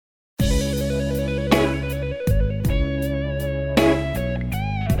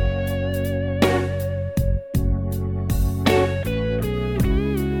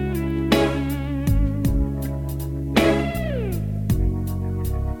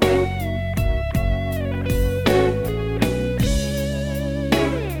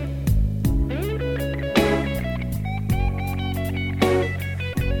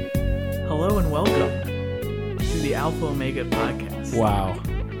Wow.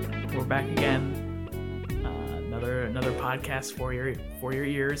 We're back again. Another podcast for your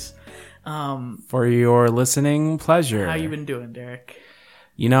ears. For your listening pleasure. How you been doing, Derek?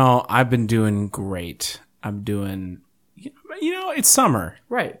 You know, I've been doing great. I'm doing, it's summer.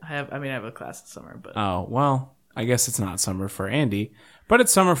 Right. I have a class this summer, but Oh, well, I guess it's not summer for Andy, but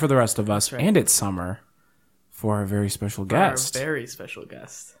it's summer for the rest of us, right. and it's summer for our very special guest. Our very special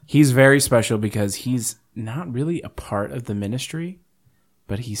guest. He's very special because he's not really a part of the ministry,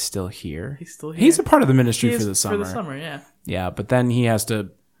 but he's still here. He's still here. He's a part of the ministry for the summer. For the summer, yeah. Yeah, but then he has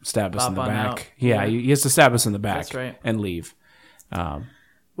to stab us in the back. Out. Yeah, he has to stab us in the back. That's right. And leave. But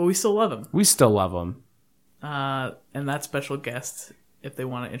we still love him. We still love him. And that special guest, if they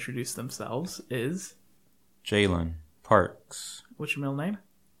want to introduce themselves, is Jaylen Parks. What's your middle name?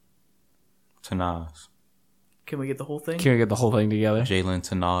 Tanaz. Can we get the whole thing? Can we get the whole thing together? Jaylen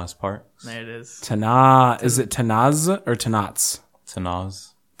Tanaz Parks. There it is. Is it Tanaz or Tanaz?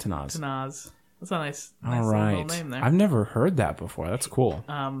 Tanaz. Tanaz. That's a nice All little right. middle name there. I've never heard that before. That's cool.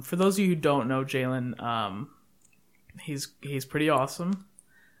 For those of you who don't know Jaylen, he's pretty awesome.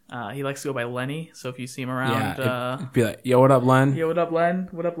 He likes to go by Lenny, so if you see him around, be like, yo, what up, Len? yo, what up, Len?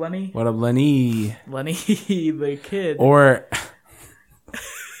 What up, Lenny? What up, Lenny? Lenny, the kid. Or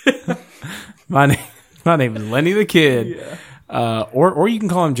my name is Lenny the Kid. Yeah. Or you can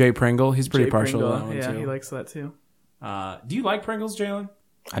call him Jay Pringle. He's pretty Jay partial Pringle. to that one Yeah, too. he likes that too. Do you like Pringles, Jaylen?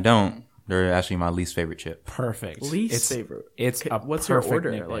 I don't. They're actually my least favorite chip. Perfect. Least favorite. It's a What's your perfect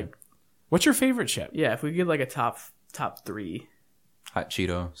order? nickname. Like, what's your favorite chip? yeah, if we get like a top three, Hot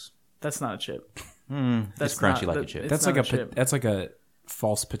Cheetos. that's not a chip. It's crunchy like a chip. It's not a chip. That's like a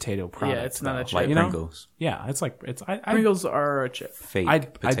false potato product. Yeah, it's not a chip. Like You know? Pringles. Yeah, it's like Pringles are a chip. Fake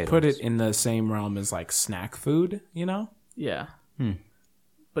I'd potatoes. put it in the same realm as like snack food. You know? Yeah.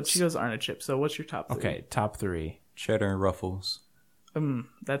 But Cheetos aren't a chip. So what's your top three? Okay, top three. Cheddar and Ruffles.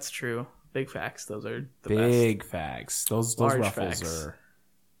 That's true. Big facts. Those are the Big best. facts. Those Large Ruffles facts. are.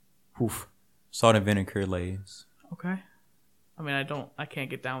 Oof. Salt and vinegar Lay's. Okay. I mean, I can't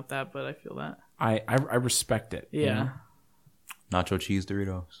get down with that, but I feel that. I respect it. Yeah. You know? Nacho cheese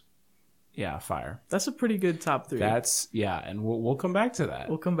Doritos. Yeah, fire. That's a pretty good top three. And we'll come back to that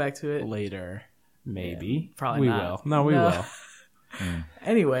We'll come back to it. later. Maybe. Yeah, probably we not. will. No, we will.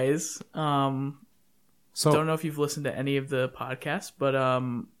 Anyways, So don't know if you've listened to any of the podcasts, but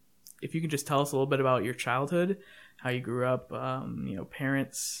if you could just tell us a little bit about your childhood, how you grew up,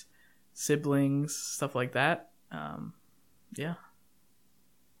 parents, siblings, stuff like that. Yeah.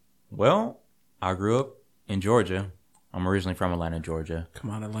 Well, I grew up in Georgia. I'm originally from Atlanta, Georgia. come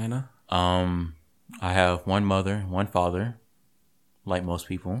on, Atlanta. I have one mother, one father, like most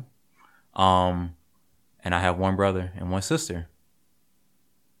people. And I have one brother and one sister.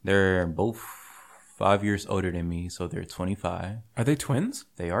 They're both 5 years older than me, so they're 25. Are they twins?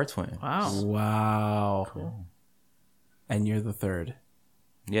 They are twins. Wow. Wow. Cool. And you're the third.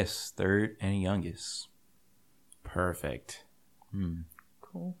 Yes, third and youngest. Perfect.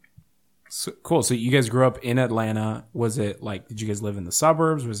 Cool. So, cool. So you guys grew up in Atlanta. Was it like, did you guys live in the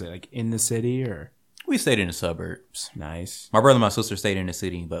suburbs? Was it like in the city or? We stayed in the suburbs. Nice. My brother and my sister stayed in the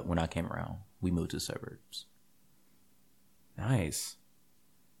city, but when I came around, we moved to the suburbs. Nice.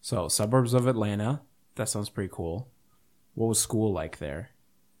 So suburbs of Atlanta. That sounds pretty cool. What was school like there?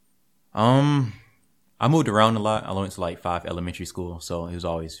 I moved around a lot. I went to like 5 elementary schools, so it was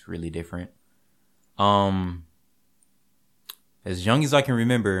always really different. As young as I can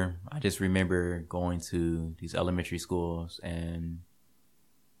remember, I just remember going to these elementary schools and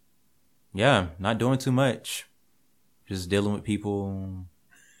yeah, not doing too much. Just dealing with people,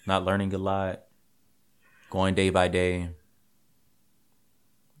 not learning a lot, going day by day.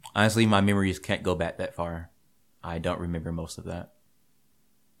 Honestly, my memories can't go back that far. I don't remember most of that.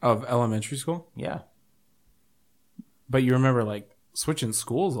 Of elementary school? Yeah. But you remember like switching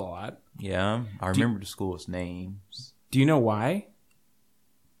schools a lot. Yeah. I remember the school's names. Do you know why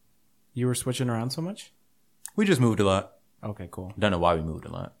you were switching around so much? We just moved a lot. Okay, cool. Don't know why we moved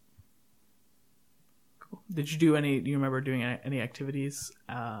a lot. Cool. Do you remember doing any activities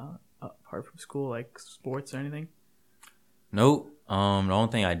apart from school, like sports or anything? Nope. The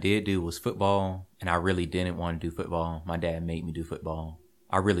only thing I did do was football, and I really didn't want to do football. My dad made me do football.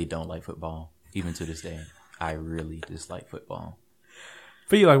 I really don't like football, even to this day. I really dislike football.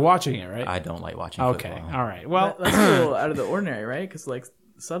 But you like watching it, right? I don't like watching Okay, football. all right. Well, That's a little out of the ordinary, right? Because like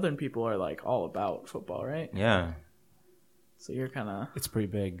Southern people are like all about football, right? Yeah. So you're kind of it's pretty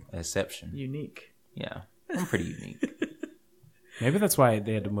big. Exception. unique. Yeah. I'm pretty unique. Maybe that's why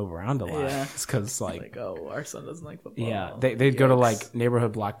they had to move around a lot. Yeah. It's because Like, oh, our son doesn't like football. yeah, they'd go to Yikes. like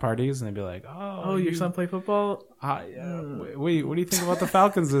neighborhood block parties and they'd be like, Oh, your son play football? Yeah. Wait, what do you think about the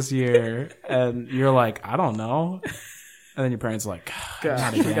Falcons this year? And you're like, I don't know. And then your parents are like,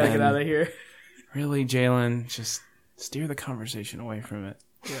 God, we gotta get out of here. Really, Jaylen? Just steer the conversation away from it.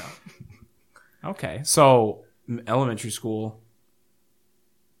 Yeah. Okay, so elementary school,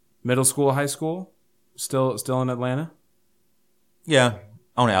 middle school, high school, still in Atlanta. Yeah,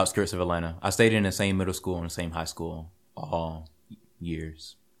 on the outskirts of Atlanta. I stayed in the same middle school and the same high school all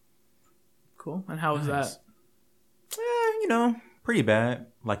years. Cool. And how was Nice. that? Pretty bad.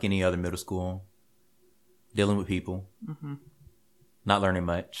 Like any other middle school. Dealing with people. Mm-hmm. Not learning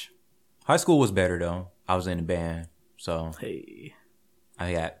much. High school was better, though. I was in a band, so Hey.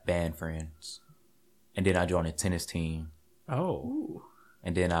 I got band friends. And then I joined a tennis team. Oh, Ooh.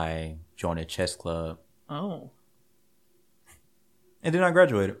 And then I joined a chess club. Oh. And then I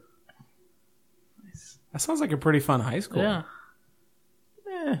graduated. Nice. that sounds like a pretty fun high school. Yeah.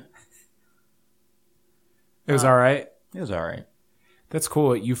 It was all right. It was all right. That's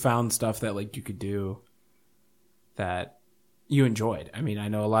cool. You found stuff that like you could do that you enjoyed. I mean, I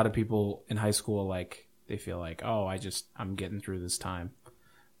know a lot of people in high school like they feel like, oh, I'm getting through this time,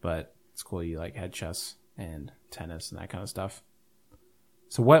 but it's cool. You like had chess and tennis and that kind of stuff.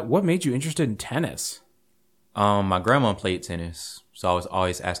 So what made you interested in tennis? My grandma played tennis, so I was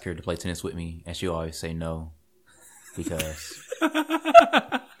always ask her to play tennis with me, and she would always say no because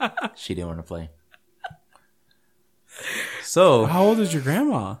she didn't want to play. So How old is your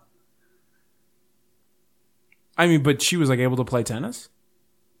grandma? I mean, but she was like able to play tennis.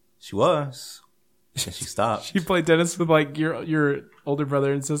 she was, and she stopped. She played tennis with like your older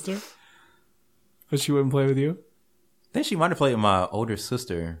brother and sister, but she wouldn't play with you. I think she might have played with my older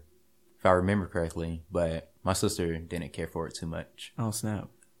sister, if I remember correctly, but my sister didn't care for it too much. Oh snap!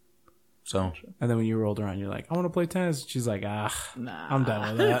 So And then when you rolled around, you're like, I want to play tennis. She's like, Nah. I'm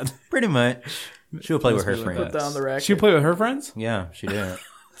done with that. pretty much, she would play with her Must be like friends. Put down the racket. She play with her friends, Yeah, she did.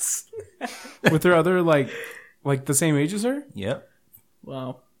 with her other like the same age as her. Yep.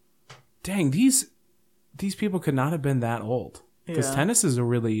 Wow. Dang, these people could not have been that old because Yeah. tennis is a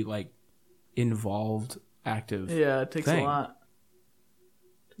really like involved, active. Yeah, it takes thing. a lot.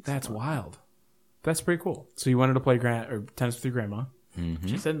 That's wild. That's pretty cool. So you wanted to play tennis with your grandma.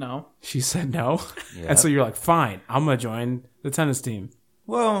 She said no. She said no, Yep. and so you're like, fine, I'm gonna join the tennis team.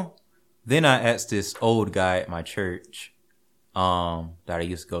 Well, then I asked this old guy at my church, that I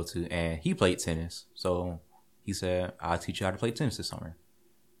used to go to, and he played tennis. So he said, I'll teach you how to play tennis this summer.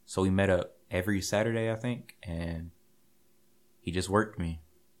 So we met up every Saturday, I think, and he just worked me.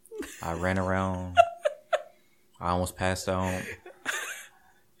 I ran around. I almost passed out.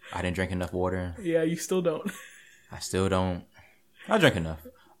 I didn't drink enough water. Yeah, you still don't. I still don't. I drank enough.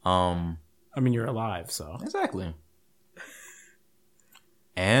 I mean, you're alive, so Exactly.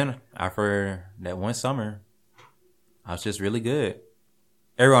 And after that one summer, I was just really good.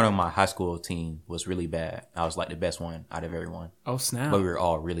 Everyone on my high school team was really bad. I was like the best one out of everyone. oh snap! But we were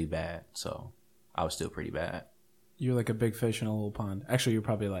all really bad, so I was still pretty bad. You're like a big fish in a little pond. Actually, you're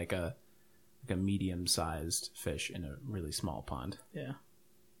probably like a medium-sized fish in a really small pond. Yeah.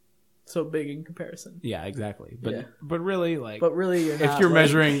 So big in comparison. Yeah, exactly. But Yeah. but really, like, But really, you're if not, you're like-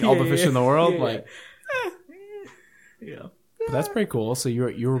 measuring all the Yeah, fish yeah, in the world, yeah, like, yeah. but that's pretty cool. So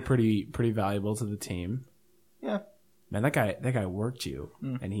you were pretty valuable to the team. Yeah. Man, that guy worked you,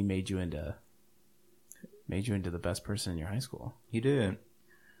 and he made you into the best person in your high school. You did.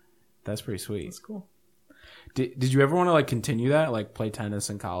 That's pretty sweet. That's cool. Did you ever want to like continue that, like play tennis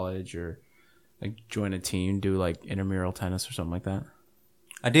in college or like join a team, do like intramural tennis or something like that?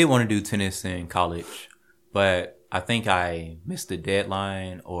 I did want to do tennis in college, but I think I missed the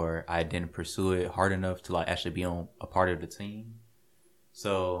deadline or I didn't pursue it hard enough to like actually be on a part of the team.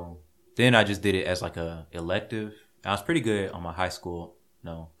 So then I just did it as like a elective. I was pretty good on my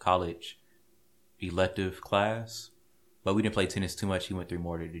college elective class, but we didn't play tennis too much. He went through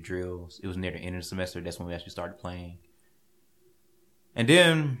more of the drills. It was near the end of the semester. That's when we actually started playing. And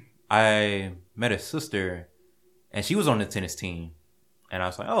then I met a sister and she was on the tennis team. And I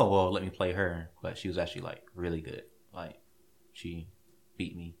was like, oh, well, let me play her. But she was actually, like, really good. Like, she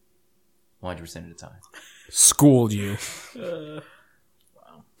beat me 100% of the time. Schooled you.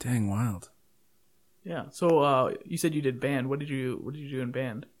 Wow. Dang, wild. Yeah. So you said you did band. What did you do in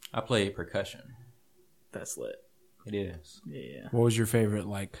band? I played percussion. That's lit. It is. Yeah. What was your favorite,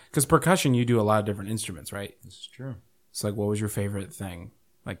 like, because percussion, you do a lot of different instruments, right? This is true. So, like, what was your favorite thing?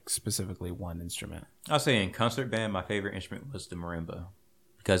 Like, specifically one instrument? I'll say in concert band, my favorite instrument was the marimba.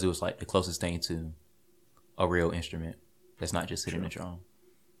 Because it was, like, the closest thing to a real instrument. That's not just hitting the drum.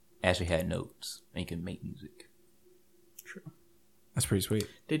 Actually had notes and you can make music. True. That's pretty sweet.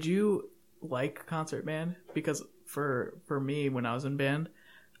 Did you like concert band? Because for me, when I was in band,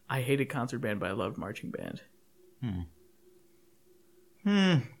 I hated concert band, but I loved marching band.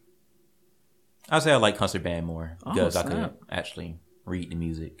 I'd say I like concert band more because I snap. could actually read the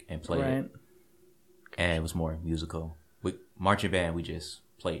music and play Right. it. And it was more musical. With marching band, we just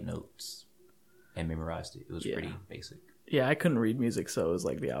played notes and memorized it. It was pretty basic. Yeah, I couldn't read music, so it was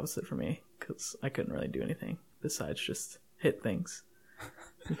like the opposite for me because I couldn't really do anything besides just hit things.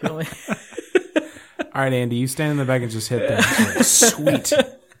 You feel me? All right, Andy, you stand in the back and just hit that. Sweet.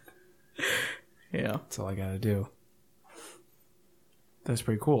 Yeah. That's all I got to do. That's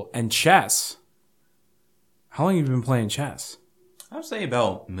pretty cool. And chess. How long have you been playing chess? I would say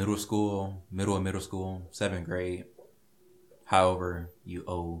about middle of middle school, 7th grade. However you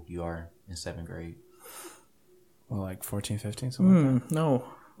are in 7th grade. Well, like 14, 15, something like that? No,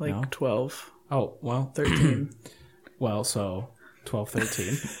 like No? 12, Oh, well. 13. Well, so 12,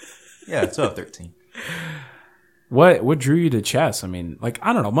 13. Yeah, 12, 13. What drew you to chess? I mean, like,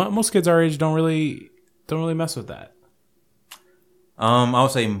 I don't know. Most kids our age don't really mess with that. I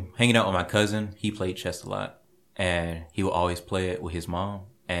would say hanging out with my cousin. He played chess a lot, and he would always play it with his mom,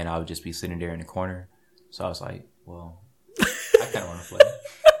 and I would just be sitting there in the corner. So I was like, well, I kind of want to play.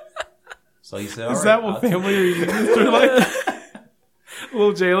 So he said, Is that what family reunions are like?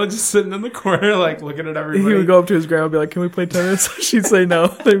 Little Jaylen just sitting in the corner, like, looking at everybody. He would go up to his grandma and be like, "Can we play tennis?" She'd say no.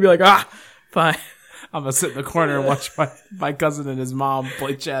 Then he'd be like, fine. I'm going to sit in the corner and watch my cousin and his mom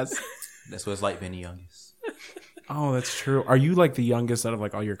play chess. That's what it's like being the youngest. Oh, that's true. Are you, like, the youngest out of,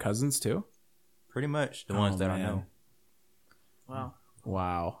 like, all your cousins, too? Pretty much the ones that I know.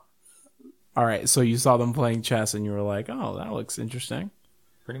 Wow. All right, so you saw them playing chess and you were like, oh, that looks interesting.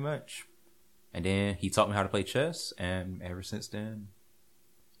 Pretty much. And then he taught me how to play chess, and ever since then,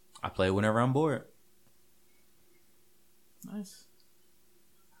 I play whenever I'm bored. Nice.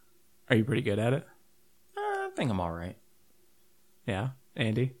 Are you pretty good at it? I think I'm all right. Yeah?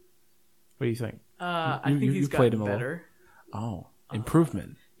 Andy? What do you think? I think he's played gotten him a little. better. Oh,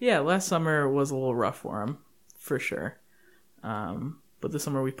 improvement. Yeah, last summer was a little rough for him, for sure. But this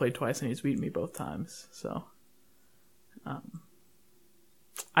summer we played twice and he's beaten me both times. So,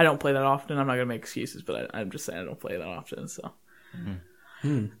 I don't play that often. I'm not gonna make excuses, but I'm just saying I don't play that often. So,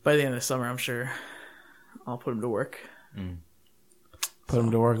 by the end of the summer, I'm sure I'll put him to work. Put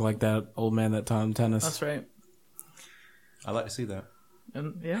him to work like that old man that taught him tennis. That's right. I like to see that.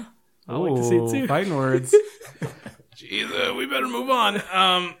 And yeah, I like to see it too. Fighting words. Jesus, we better move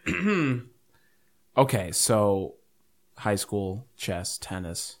on. Okay, so high school, chess,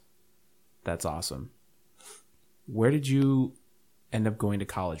 tennis. That's awesome. Where did you end up going to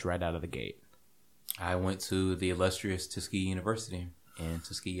college right out of the gate? I went to the illustrious Tuskegee University in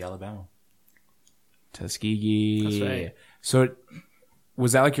Tuskegee, Alabama. Tuskegee. That's right. So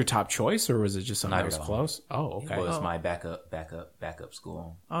was that like your top choice, or was it just something Not that was at all. close? Oh, okay. It was my backup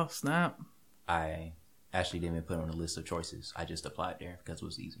school. Oh snap! I actually didn't even put it on the list of choices. I just applied there because it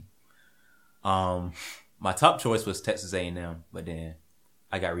was easy. My top choice was Texas A&M, but then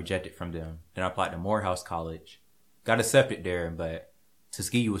I got rejected from them. Then I applied to Morehouse College, got accepted there, but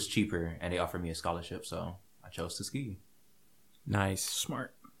Tuskegee was cheaper and they offered me a scholarship, so I chose Tuskegee. Nice.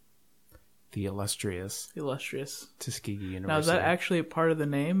 Smart. The illustrious Tuskegee University. Now, is that actually a part of the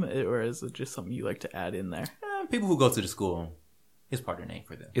name, or is it just something you like to add in there? People who go to the school, it's part of the name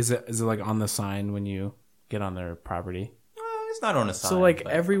for them. Is it like on the sign when you get on their property? It's not on the sign. So, like,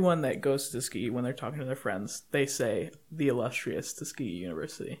 but everyone that goes to Tuskegee, when they're talking to their friends, they say the illustrious Tuskegee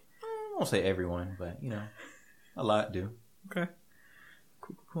University. I won't say everyone, but, a lot do. Okay.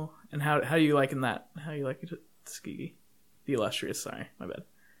 Cool. And how do you like in that? How do you like it at Tuskegee? The illustrious, sorry, my bad.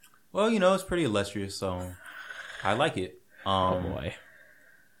 Well, it's pretty illustrious, so I like it. Oh, boy.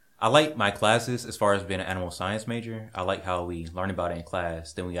 I like my classes as far as being an animal science major. I like how we learn about it in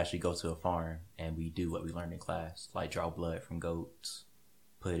class. Then we actually go to a farm and we do what we learned in class, like draw blood from goats,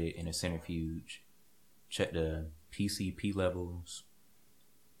 put it in a centrifuge, check the PCP levels,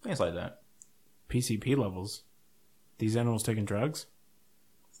 things like that. PCP levels? These animals taking drugs?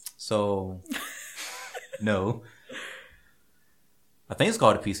 So, no. I think it's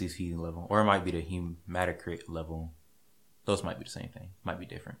called a PCP level, or it might be the hematocrit level. Those might be the same thing. Might be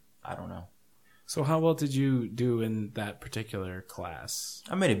different. I don't know. So how well did you do in that particular class?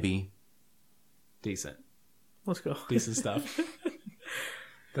 I made a B. Decent. Let's go. Decent stuff.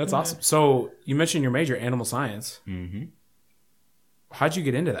 That's awesome. So you mentioned your major, animal science. Mm-hmm. How'd you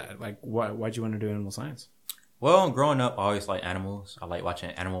get into that? Like, why'd you want to do animal science? Well, growing up, I always liked animals. I like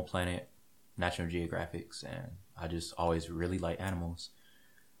watching Animal Planet. National Geographics, and I just always really liked animals.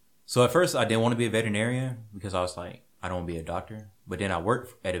 So at first I didn't want to be a veterinarian because I was like, I don't want to be a doctor. But then I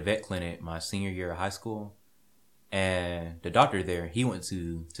worked at a vet clinic my senior year of high school, and the doctor there, he went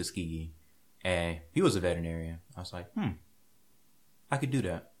to Tuskegee, and he was a veterinarian. I was like, I could do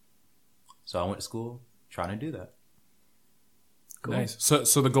that. So I went to school trying to do that. Cool. Nice.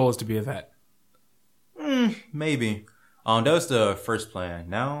 So the goal is to be a vet? Maybe. That was the first plan.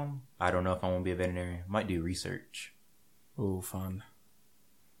 Now, I don't know if I want to be a veterinarian. Might do research. Ooh, fun.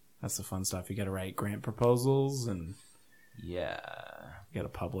 That's the fun stuff. You got to write grant proposals and yeah, you got to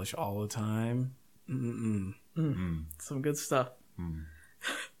publish all the time. Some good stuff.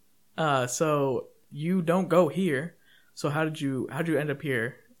 So you don't go here. So how'd you end up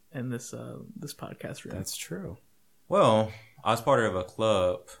here in this podcast room? That's true. Well, I was part of a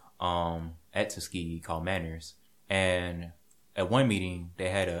club at Tuskegee called Manners, and at one meeting they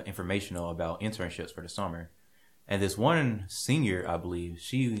had an informational about internships for the summer. And this one senior, I believe,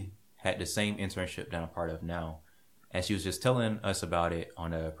 she had the same internship that I'm part of now. And she was just telling us about it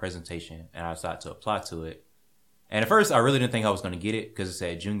on a presentation, and I decided to apply to it. And at first, I really didn't think I was going to get it because it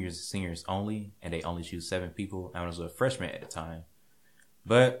said juniors and seniors only, and they only choose 7 people. And I was a freshman at the time.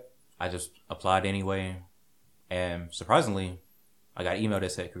 But I just applied anyway. And surprisingly, I got an email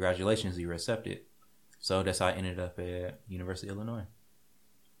that said, congratulations, you were accepted. So that's how I ended up at University of Illinois.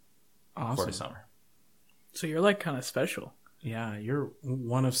 Awesome. For the summer. So you're like kind of special. Yeah, you're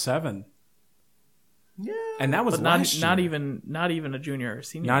one of 7. Yeah. And that was but last year. not even a junior or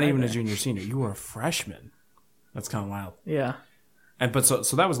senior. Not even a junior senior. You were a freshman. That's kind of wild. Yeah. But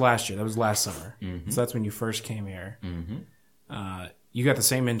so that was last year. That was last summer. Mm-hmm. So that's when you first came here. Mm-hmm. You got the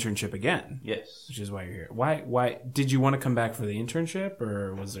same internship again. Yes. Which is why you're here. Why did you want to come back for the internship,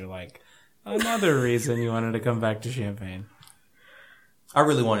 or was there like another reason you wanted to come back to Champaign? I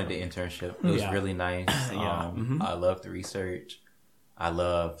really wanted the internship. It was really nice. Yeah. I loved the research. I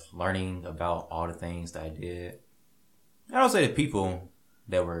loved learning about all the things that I did. I don't say the people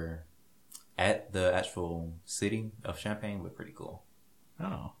that were at the actual city of Champaign were pretty cool.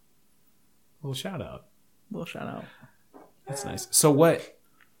 Oh. Little shout out. That's nice. So what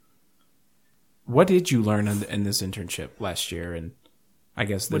did you learn in this internship last year, and I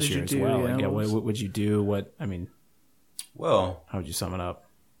guess this year as well? Yeah, what would you do? Well, how would you sum it up?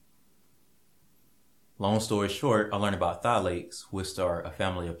 Long story short, I learned about phthalates, which are a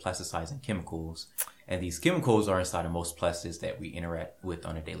family of plasticizing chemicals. And these chemicals are inside of most plastics that we interact with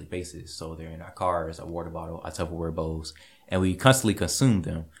on a daily basis. So they're in our cars, our water bottle, our Tupperware bowls, and we constantly consume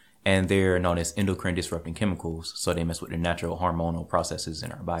them. And they're known as endocrine disrupting chemicals. So they mess with the natural hormonal processes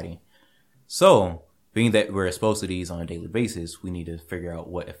in our body. So being that we're exposed to these on a daily basis, we need to figure out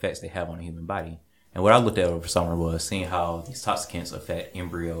what effects they have on the human body. And what I looked at over summer was seeing how these toxicants affect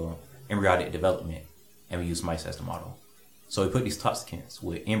embryonic development. And we used mice as the model. So we put these toxicants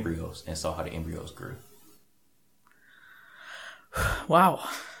with embryos and saw how the embryos grew. Wow.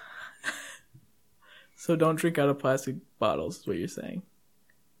 So don't drink out of plastic bottles is what you're saying.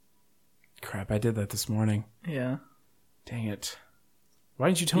 Crap, I did that this morning. Yeah. Dang it. Why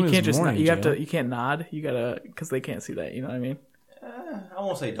didn't you tell me this morning, you can't nod. You gotta, because they can't see that, you know what I mean? I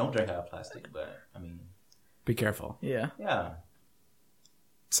won't say don't drink out of plastic, but I mean... Be careful. Yeah. Yeah.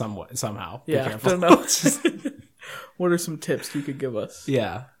 Somehow. Yeah, Be careful. I don't know. What are some tips you could give us?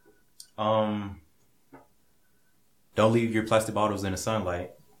 Yeah. Don't leave your plastic bottles in the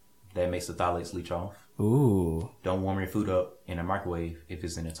sunlight. That makes the phthalates leach off. Ooh. Don't warm your food up in a microwave if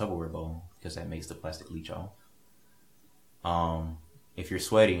it's in a Tupperware bowl, because that makes the plastic leach off. If you're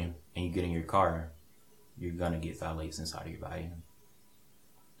sweating and you get in your car, you're gonna get phthalates inside of your body.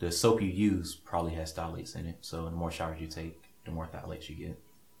 The soap you use probably has phthalates in it, so the more showers you take, the more phthalates you get.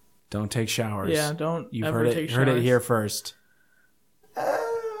 Don't take showers. Yeah, don't You've ever take showers. Heard it here first. Do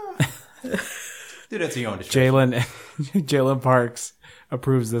that to your own discretion. Jaylen Parks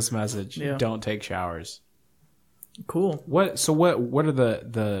approves this message. Yeah. Don't take showers. Cool. What are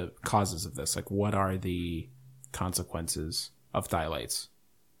the causes of this? Like, what are the consequences of phthalates?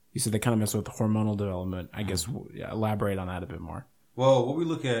 You said they kind of mess with hormonal development. I guess elaborate on that a bit more. Well, what we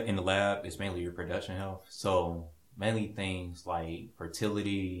look at in the lab is mainly reproduction health. So mainly things like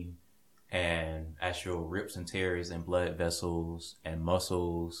fertility and actual rips and tears in blood vessels and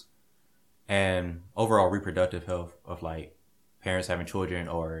muscles, and overall reproductive health of like parents having children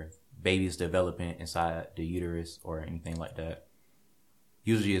or babies developing inside the uterus or anything like that.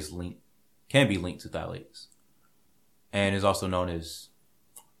 Usually can be linked to phthalates. And is also known as,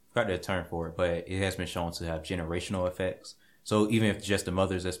 I forgot the term for it, but it has been shown to have generational effects. So even if just the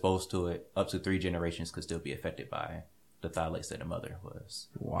mother's exposed to it, up to 3 generations could still be affected by the phthalates that the mother was.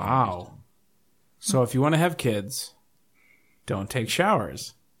 Wow. So if you want to have kids, don't take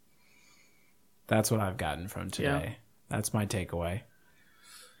showers. That's what I've gotten from today. Yeah. That's my takeaway.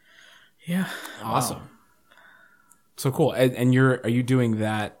 Yeah. Awesome. Wow. So cool. And are you doing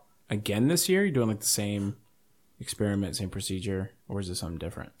that again this year? You're doing like the same experiment, same procedure, or is it something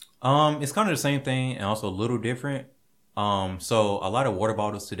different? It's kind of the same thing and also a little different. So a lot of water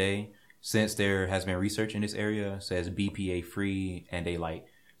bottles today, since there has been research in this area, says BPA free, and they like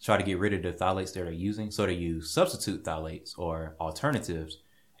try to get rid of the phthalates that they're using. So they use substitute phthalates or alternatives.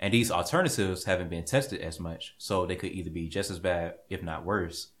 And these alternatives haven't been tested as much. So they could either be just as bad, if not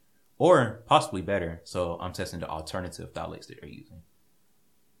worse, or possibly better. So I'm testing the alternative phthalates that they're using.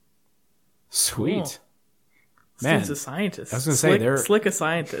 Sweet. Cool. Man, Dude's a scientist. I was gonna say, they're slick a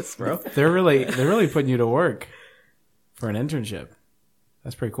scientist, bro. they're really putting you to work for an internship.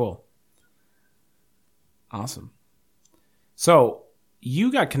 That's pretty cool. Awesome. So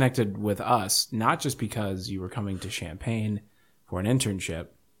you got connected with us not just because you were coming to Champaign for an internship,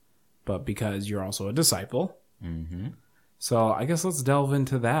 but because you're also a disciple. Mm-hmm. So I guess let's delve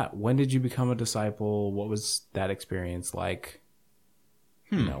into that. When did you become a disciple? What was that experience like?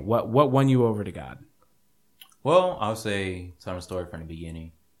 You know, what won you over to God? Well, I'll say tell the story from the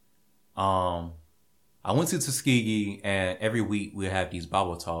beginning. I went to Tuskegee, and every week we have these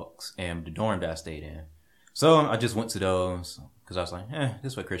Bible talks in the dorm that I stayed in. So I just went to those because I was like,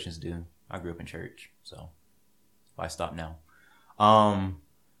 this is what Christians do. I grew up in church, so why stop now?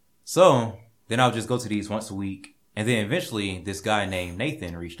 So then I'll just go to these once a week, and then eventually this guy named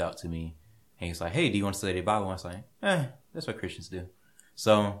Nathan reached out to me, and he's like, hey, do you want to study the Bible? I was like, that's what Christians do.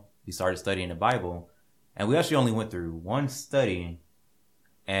 So we started studying the Bible. And we actually only went through one study,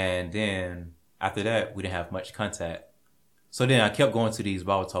 and then after that, we didn't have much contact. So then I kept going to these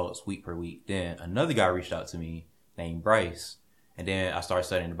Bible talks week per week. Then another guy reached out to me named Bryce, and then I started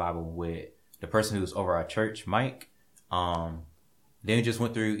studying the Bible with the person who's over our church, Mike. Then we just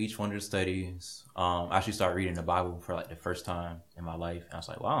went through each one of the studies. I actually started reading the Bible for like the first time in my life, and I was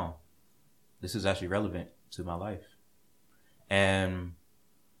like, wow, this is actually relevant to my life. And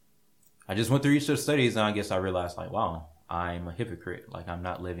I just went through each of the studies, and I guess I realized, like, wow, I'm a hypocrite. Like, I'm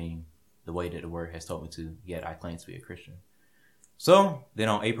not living the way that the word has told me to, yet I claim to be a Christian. So then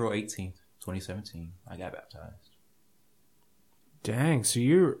on April 18th, 2017, I got baptized. Dang, so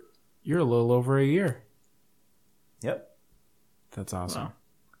you're a little over a year. Yep. That's awesome. Wow.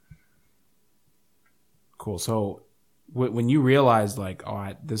 Cool. So when you realized, like,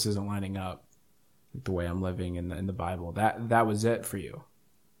 this isn't lining up with the way I'm living in the Bible, that was it for you.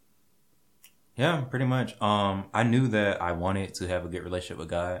 Yeah, pretty much. I knew that I wanted to have a good relationship with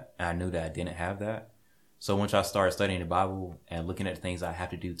God, and I knew that I didn't have that. So once I started studying the Bible and looking at the things I have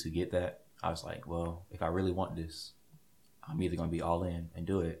to do to get that, I was like, well, if I really want this, I'm either going to be all in and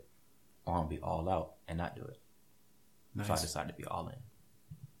do it, or I'm going to be all out and not do it. Nice. So I decided to be all in.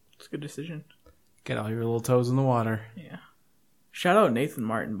 It's a good decision. Get all your little toes in the water. Yeah. Shout out Nathan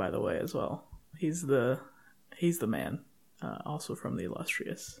Martin, by the way, as well. He's the man. Also from the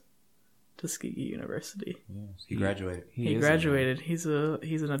illustrious Tuskegee University. Yes, he graduated. He graduated. He's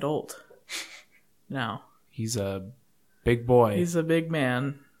an adult now. He's a big boy. He's a big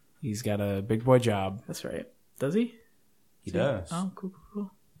man. He's got a big boy job. That's right. Does he? He does. Oh,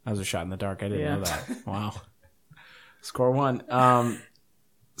 cool. That was a shot in the dark. I didn't Yeah. know that. Wow. Score one.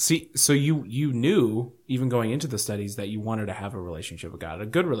 See, so you knew, even going into the studies, that you wanted to have a relationship with God, a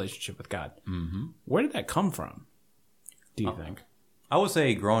good relationship with God. Mm-hmm. Where did that come from, do you think? I would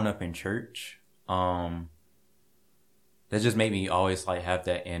say growing up in church, that just made me always like have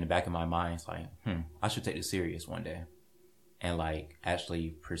that in the back of my mind. It's like, I should take this serious one day and like actually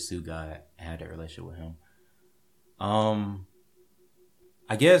pursue God and have that relationship with him.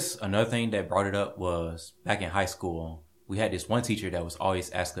 I guess another thing that brought it up was back in high school, we had this one teacher that was always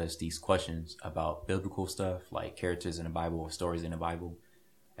asking us these questions about biblical stuff, like characters in the Bible or stories in the Bible.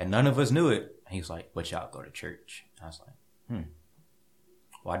 And none of us knew it. And he was like, but y'all go to church. And I was like,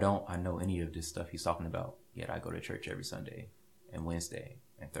 why don't I know any of this stuff he's talking about? Yet I go to church every Sunday and Wednesday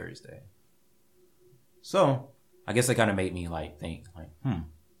and Thursday. So I guess that kind of made me like think like,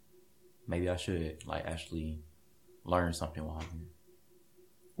 maybe I should like actually learn something while I'm here.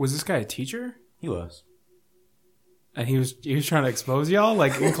 Was this guy a teacher? He was. And he was trying to expose y'all,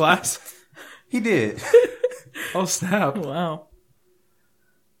 like, in class? He did. Oh, snap. Wow.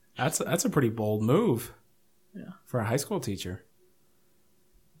 That's a pretty bold move. Yeah. For a high school teacher.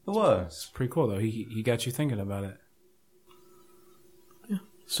 It was. Pretty cool, though. He got you thinking about it. Yeah.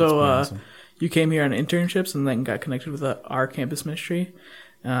 So Awesome. you came here on internships and then got connected with our campus ministry.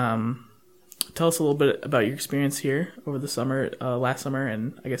 tell us a little bit about your experience here over the summer, last summer,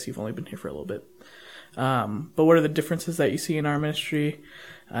 and I guess you've only been here for a little bit. But what are the differences that you see in our ministry,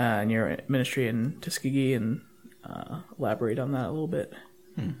 and your ministry in Tuskegee, and elaborate on that a little bit?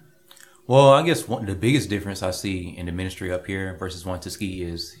 Well, I guess the biggest difference I see in the ministry up here versus one Tuskegee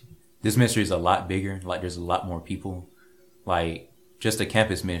is this ministry is a lot bigger. Like, there's a lot more people. Like, just the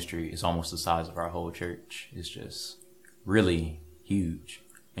campus ministry is almost the size of our whole church. It's just really huge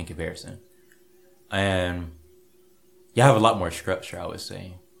in comparison. And y'all have a lot more structure, I would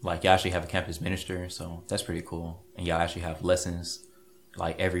say. Like, y'all actually have a campus minister, so that's pretty cool. And y'all actually have lessons,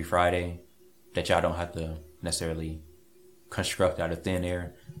 like, every Friday that y'all don't have to necessarily construct out of thin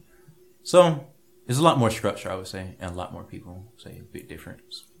air. So, there's a lot more structure, I would say, and a lot more people. So, a big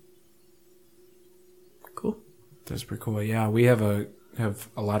difference. Cool. That's pretty cool. Yeah, we have a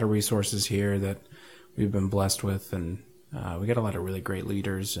lot of resources here that we've been blessed with, and we got a lot of really great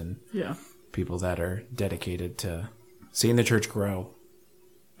leaders and people that are dedicated to seeing the church grow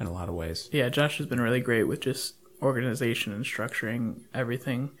in a lot of ways. Yeah, Josh has been really great with just organization and structuring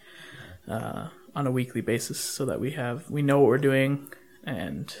everything on a weekly basis so that we know what we're doing,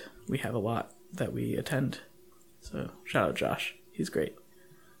 and we have a lot that we attend. So shout out Josh. He's great.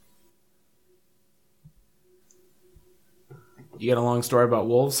 You got a long story about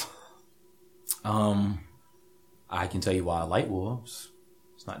wolves? I can tell you why I like wolves.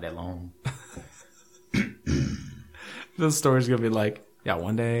 It's not that long. This story's going to be like, yeah,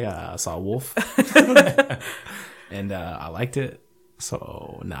 one day I saw a wolf and I liked it.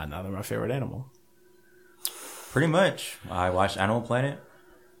 So now they're my favorite animal. Pretty much. I watched Animal Planet.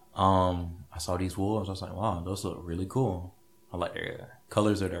 I saw these wolves. I was like, wow, those look really cool. I like their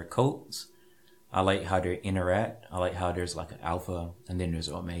colors of their coats. I like how they interact. I like how there's like an alpha and then there's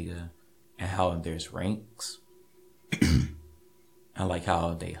omega, and how there's ranks. I like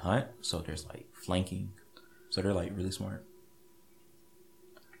how they hunt. So there's like flanking. So they're like really smart.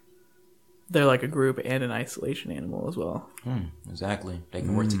 They're like a group and an isolation animal as well. Exactly. They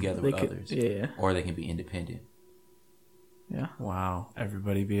can work together with others. Yeah. Or they can be independent. Yeah. Wow.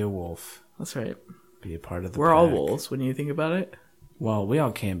 Everybody be a wolf. That's right. Be a part of the We're pack. all wolves when you think about it. Well, we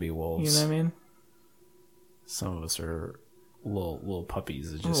all can be You wolves. know what I mean? Some of us are little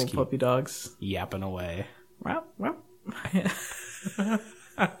puppies that just Little keep puppy dogs. yapping away. Wow.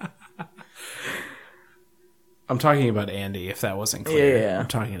 I'm talking about Andy, if that wasn't clear. Yeah. I'm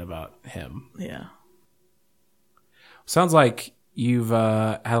talking about him. Yeah. Sounds like you've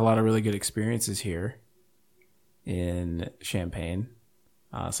had a lot of really good experiences here in Champaign.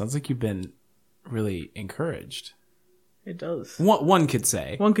 Sounds like you've been really encouraged. It does. One could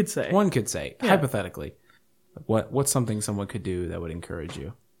say. One could say. Yeah. Hypothetically. What's something someone could do that would encourage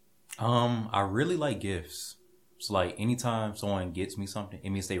you? I really like gifts. So like anytime someone gets me something, it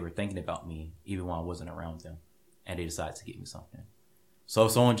means they were thinking about me even when I wasn't around them, and they decided to get me something. So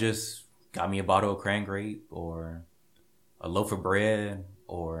if someone just got me a bottle of cran grape or a loaf of bread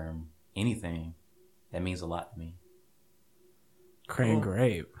or anything, that means a lot to me. Cran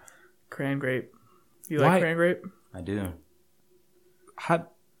grape. Cran grape. You like cran grape? I do.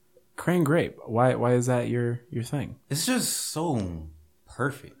 Cran grape. Why is that your thing? It's just so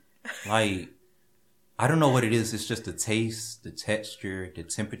perfect. Like, I don't know what it is. It's just the taste, the texture, the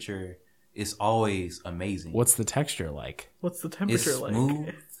temperature. It's always amazing. What's the texture like? What's the temperature It's like?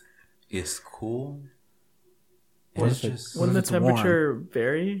 smooth. It's cool. Wouldn't Wouldn't the it's temperature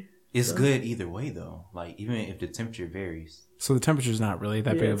vary? It's good either way though. Like even if the temperature varies, So the temperature's not really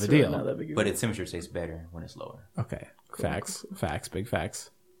that big of it's a really deal. not that big of a but deal. the temperature tastes better when it's lower. Okay. Cool. Facts. Big facts.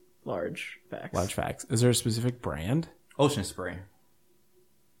 Large facts. Large facts. Is there a specific brand? Ocean Spray.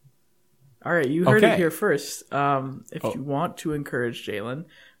 All right, you heard Okay. it here first. If you want to encourage Jaylen,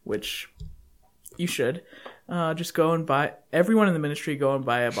 which you should, just go and buy. Everyone in the ministry go and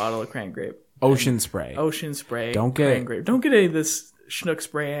buy a bottle of cran grape. Ocean Spray. Ocean Spray. Don't get- cran grape. Don't get any of this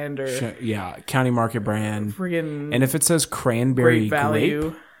Schnucks brand or Yeah, County Market brand. friggin' And if it says cranberry Great value.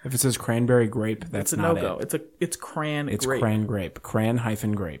 grape, if it says cranberry grape, that's it's a not no-go. it. It's cran It's grape. cran grape.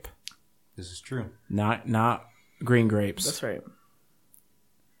 Cran-grape. This is true. Not green grapes. That's right.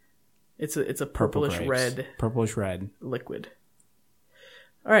 It's a Purple purplish grapes. red Purplish red. liquid.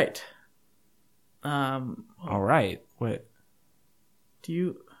 All right. All right. What? Do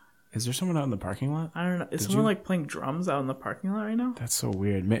you? Is there someone out in the parking lot? I don't know. Is Did someone you- like playing drums out in the parking lot right now? That's so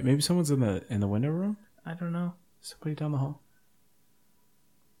weird. Maybe someone's in the window room? I don't know. Somebody down the hall?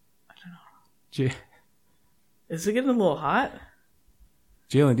 I don't know. J- Is it getting a little hot?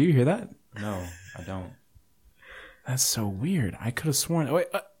 Jaylen, do you hear that? No, I don't. That's so weird. I could have sworn. Wait,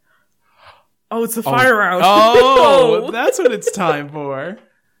 Oh, it's the fire round. Oh, that's what it's time for.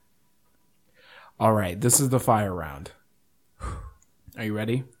 All right, this is the fire round. Are you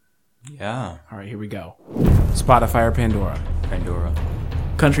ready? Yeah. All right, here we go. Spotify or Pandora? Pandora.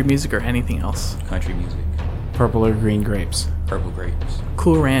 Country music or anything else? Country music. Purple or green grapes? Purple grapes.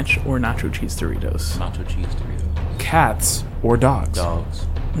 Cool Ranch or nacho cheese Doritos? Nacho cheese Doritos. Cats or dogs? Dogs.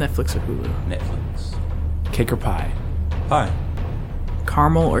 Netflix or Hulu? Netflix. Cake or pie? Pie.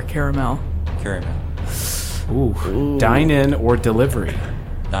 Caramel or caramel? Caramel. Ooh. Dine in or delivery?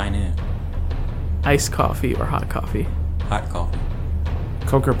 Dine in. Iced coffee or hot coffee? Hot coffee.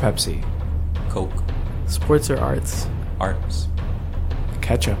 Coke or Pepsi? Coke. Sports or arts? Arts.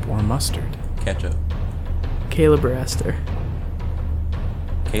 Ketchup or mustard? Ketchup. Caleb or Esther?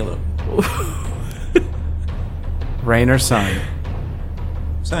 Caleb. Rain or sun?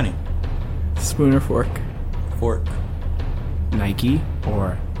 Sunny. Spoon or fork? Fork. Nike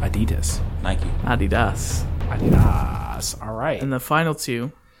or Adidas? Nike. Adidas. Adidas. All right. And the final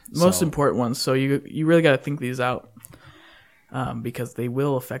two, most So- important ones. So you really got to think these out because they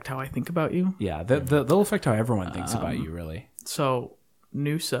will affect how I think about you. Yeah, they'll affect how everyone thinks about you, really. So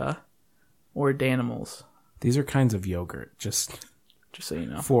Noosa or Danimals, These are kinds of yogurt, just just so you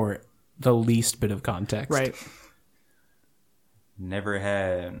know. for the least bit of context. Right. Never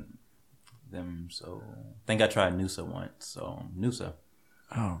had them, so I think I tried Noosa once. So Noosa.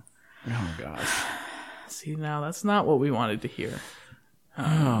 Oh gosh. See, now that's not what we wanted to hear.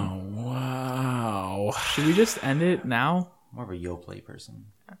 Oh, wow. Should we just end it now? More of a Yoplait person.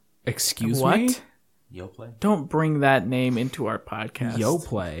 Excuse What? me? Yoplait. Don't bring that name into our podcast.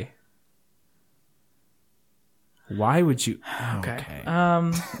 Yoplait. Why would you? Okay.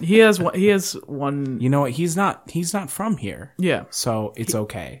 He has one. He has one. You know what? He's not from here, Yeah. so it's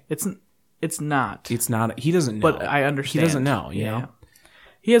okay. It's not. It's not. He doesn't know. But I understand. He doesn't know. You know,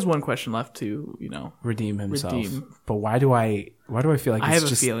 He has one question left to redeem himself. Redeem. But why do I feel like I it's have a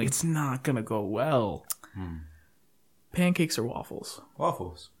just, feeling. it's not gonna go well? pancakes or waffles.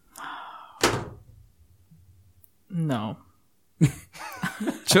 Waffles. No.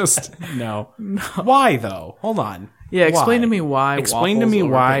 Just no. Why though? Hold on. Yeah, explain Why? to me why. Explain to waffles me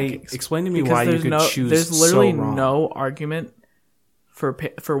over why. pancakes. Explain to me Because why you there's could choose. There's literally so wrong. no argument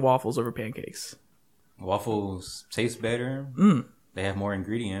for waffles over pancakes. Waffles taste better. They have more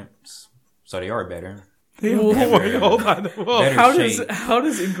ingredients, so they are better. Wait, hold on. Whoa. Better How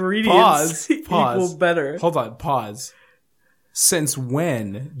does ingredients Pause. equal better? Hold on. Pause. Since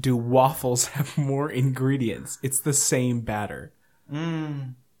when do waffles have more ingredients? It's the same batter.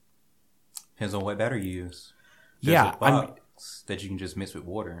 Depends on what batter you use. There's Yeah, a box that you can just mix with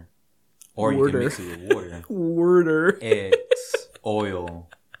water, or you Water. can mix it with water, Worder. eggs, oil,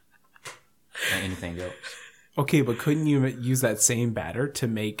 and anything else. Okay, but couldn't you use that same batter to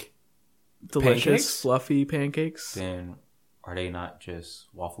make Delicious, pancakes? fluffy pancakes. Then are they not just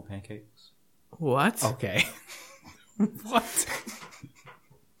waffle pancakes? What? Okay. What?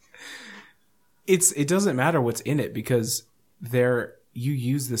 It doesn't matter what's in it because you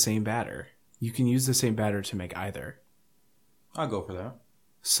use the same batter. You can use the same batter to make either. I'll go for that.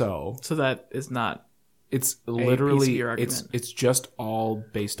 So So that is not. it's piece of literally your argument. it's just all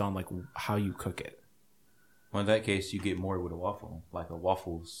based on like how you cook it. Well, in that case, you get more with a waffle. Like a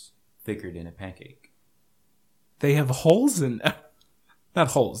waffle's thicker than a pancake. They have holes in them. Not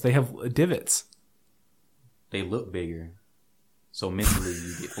holes. They have divots. They look bigger, so mentally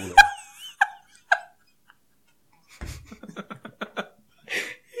you get fuller.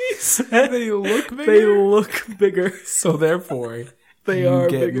 They look bigger. They look bigger. So therefore, They you are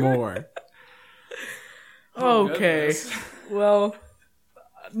get bigger. more. Okay. Well,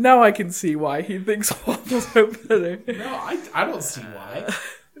 now I can see why he thinks waffles are better. No, I don't see why.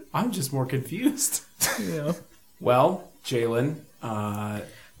 I'm just more confused. Yeah. Well, Jaylen,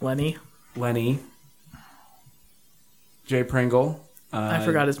 Lenny. Lenny, Jay Pringle, I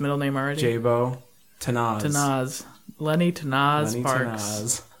forgot his middle name already. Jabo, Tanaz. Tanaz. Lenny Tanaz Lenny Parks.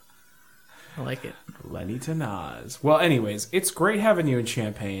 Tanaz. I like it. Lenny Tanaz. Well, anyways, it's great having you in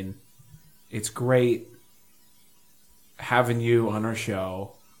Champaign. It's great having you on our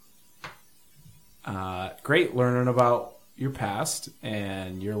show. Great learning about your past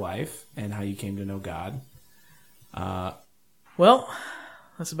and your life and how you came to know God. Well,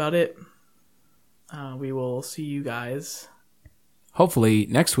 that's about it. We will see you guys Hopefully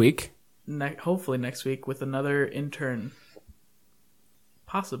next week. hopefully next week with another intern.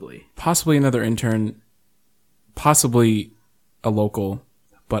 Possibly. Possibly another intern. Possibly a local,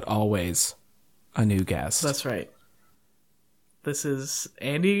 but always a new guest. That's right. This is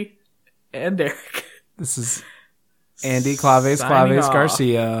Andy and Derek. This is Andy Claves Signing off.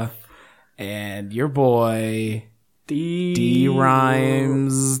 Garcia and your boy D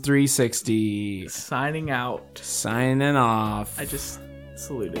Rhymes 360 signing out. signing off. I just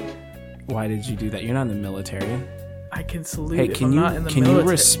saluted. Why did you do that? You're not in the military. I can salute Hey, if can I'm you not in the can military. you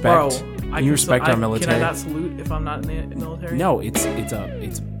respect? Bro, Can you respect our military? Can I not salute if I'm not in the military? No, it's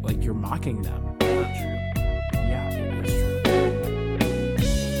like you're mocking them.